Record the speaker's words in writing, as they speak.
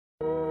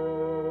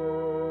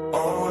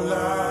All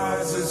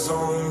eyes is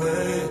on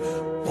me.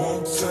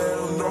 Won't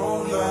tell no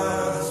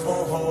lies,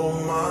 won't hold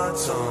my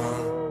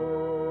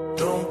tongue.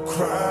 Don't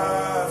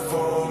cry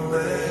for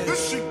me.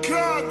 This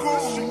Chicago,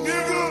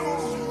 nigga.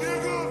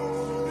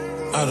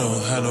 I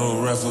don't have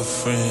no rapper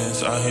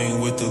friends, I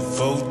hang with the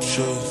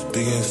Vultures.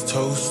 Big ass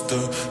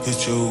toaster,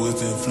 hit you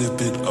with and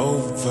flip it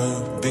over.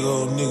 Big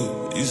old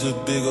nigga, he's a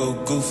big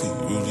old goofy.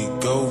 Rudy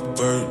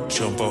Goldberg,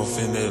 jump off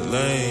in that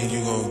lane,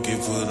 you gon' get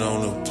put on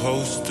a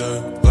poster.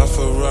 La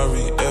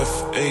Ferrari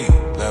F8,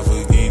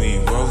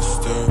 Lamborghini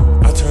Roadster.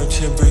 I turned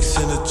 10 bricks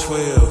into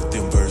 12,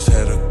 them birds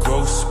had a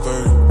growth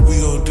spurt. We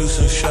gon' do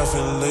some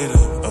shopping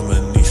later, I'ma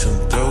need some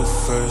dough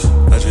first.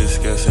 I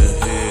just got some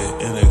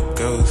head in a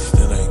ghost,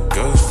 and I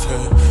ghost her.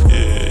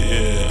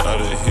 Yeah,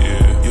 out of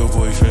here. Your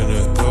boyfriend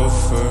a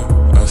gopher.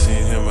 I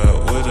seen him out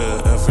with her,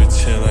 I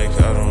pretend like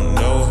I don't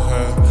know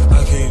her.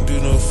 I can't do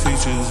no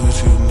features with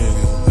you,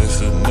 nigga.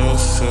 That's a no,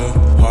 sir.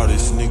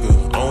 Hardest nigga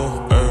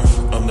on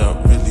earth. I'm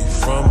not really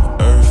from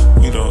earth.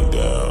 We don't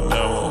dial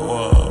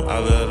 911. I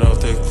let off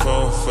that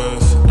chrome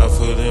first. I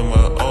put in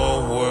my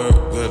own work.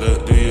 Better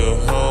do your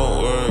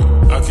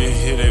homework. I can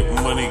hear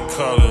that money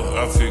calling.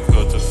 I pick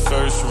up the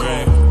first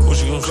ring.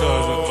 What you gon'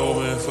 charge an old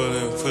man for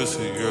that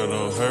pussy? Girl,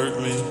 don't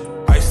hurt me.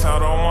 Iced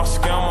out all my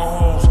scammer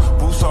hoes,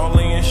 boost all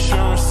the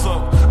insurance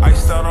up.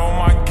 Iced out all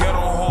my ghetto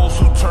hoes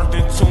who turned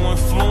into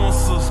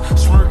influencers.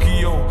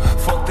 Smirky-yo,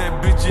 fuck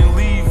that bitch and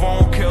leave, I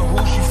don't care who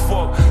she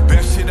fuck.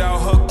 That shit out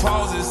her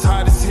closet's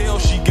hot as hell,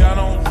 she got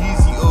on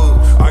easy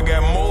I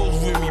got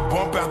moles with me,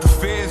 bump out the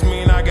feds,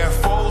 man, I got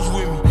foes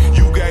with me.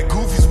 You got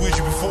goofies with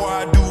you, before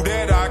I do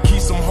that, I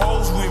keep some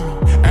hoes with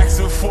me.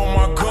 Asking for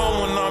my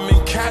gun when I'm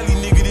in Cali,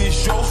 nigga,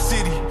 this your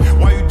city.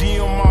 Why you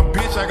DM my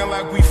bitch, acting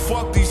like we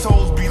fuck these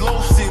hoes below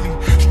silly.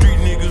 Street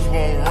niggas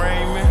won't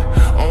rain me,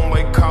 on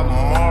like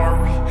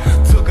calamari.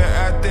 Took her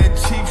at that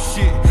cheap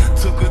shit,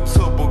 took her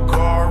to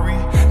Bulgari.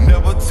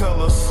 Never tell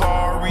her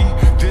sorry,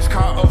 just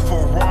caught a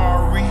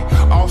Ferrari.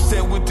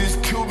 Offset with this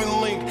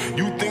Cuban link,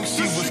 you think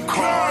she was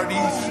Cardi?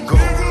 Go.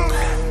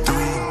 3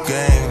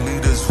 gang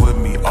leaders with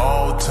me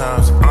all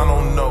times. I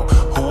don't know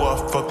who I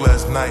fucked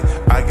last night.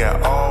 I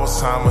got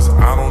Alzheimer's.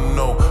 I don't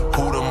know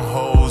who them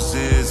hoes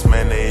is.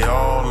 Man, they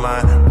all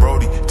lying.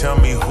 Brody, tell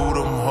me who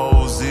them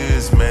hoes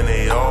is. Man,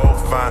 they all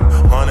fine.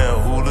 100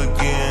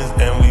 hooligans,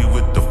 and we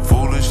with the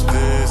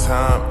foolishness.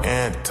 I'm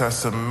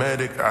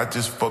anti-Semitic. I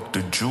just fucked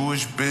a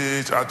Jewish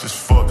bitch. I just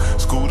fucked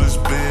Scooter's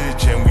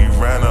bitch, and we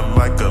ran her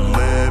like a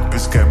lead.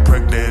 Bitch got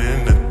pregnant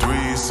in the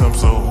threesome.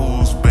 So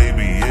whose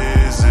baby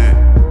is it?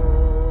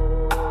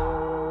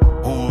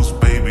 Whose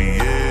baby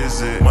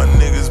is it? My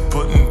niggas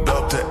putting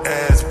up to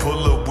ass,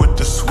 pull up with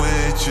the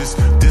switches.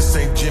 This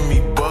ain't Jimmy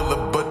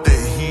Butler, but the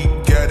heat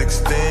got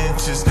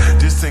extensions.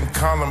 This ain't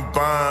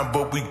Columbine,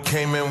 but we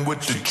came in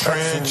with the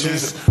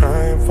trenches.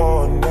 Pain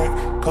for a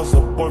neck, cause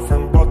her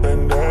boyfriend bought that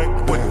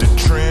neck. With the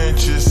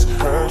trenches,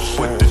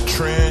 with the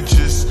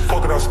trenches.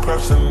 Fuck it, I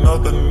scratched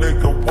another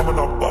nigga, woman,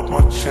 I bought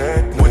my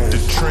check. With the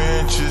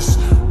trenches.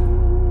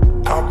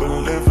 I've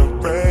been living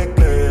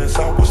reckless.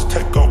 I was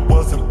take up,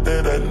 wasn't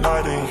there that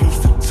night in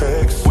Houston,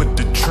 Texas. With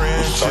the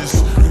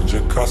trenches.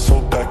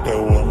 Picasso back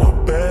there with my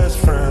best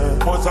friend.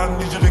 Boys, I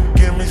need you to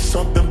give me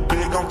something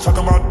big. I'm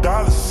talking about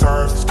dollar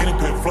signs. Skinny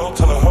pit flow,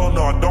 tell her, hell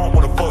no, I don't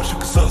wanna fuck. She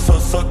can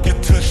suck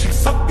it till she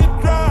suck it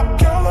dry.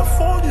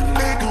 California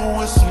nigga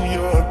with some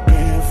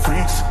European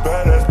freaks.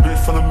 Badass bitch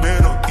from the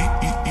middle,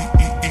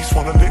 east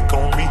wanna lick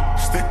on me,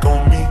 stick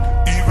on me.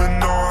 Even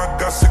though I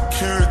got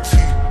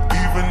security,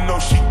 even though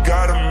she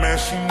got a man,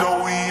 she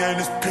know he ain't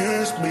as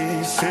pierced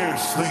me.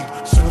 Seriously,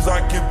 soon as I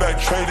get back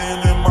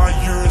trading in my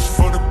euros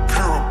for the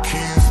pure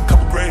keys.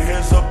 Couple gray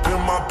hairs up in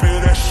my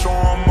beard that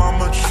showing my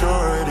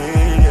maturity,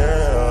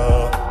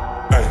 yeah.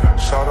 Hey,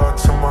 shout out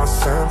to my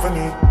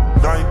symphony.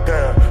 Night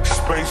there,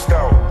 spaced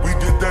out. We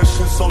did that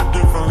shit so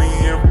differently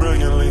and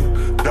brilliantly.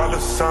 Dollar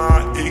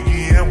sign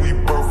Iggy and we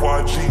birth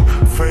YG.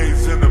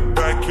 Fades in the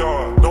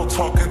backyard. No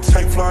talking,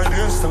 take flight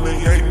instantly.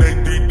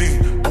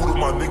 8-8-3D. Buddha,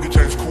 my nigga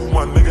James Cool,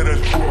 my nigga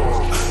that's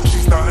drugs.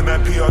 She's not in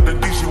that PR to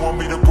D. She want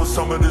me to put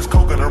some of this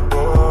coke in her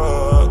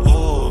butt.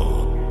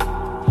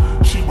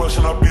 She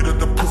rushing, I beat up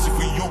the pussy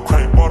for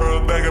Ukraine. Bought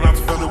her a bag and I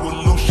filled it with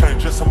loose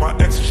change. Just on my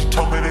ex and she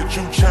told me that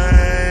you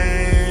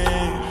changed.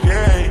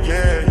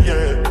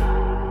 Yeah.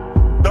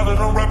 Dollar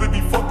don't rap it,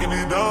 be fucking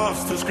it up.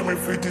 Still screaming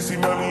 50,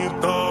 emailing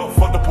your thug.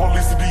 Fuck the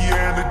police, the DA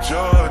and the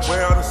judge.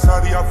 Way out of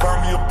Saudi, I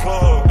found me a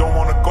plug. Don't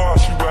wanna go out,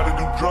 she rather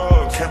do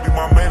drugs. Can't be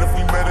my man if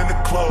we met in the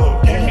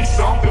club. Give me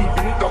something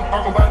big, I'm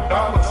talking about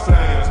dollar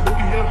signs. Look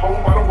at him,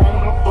 hold my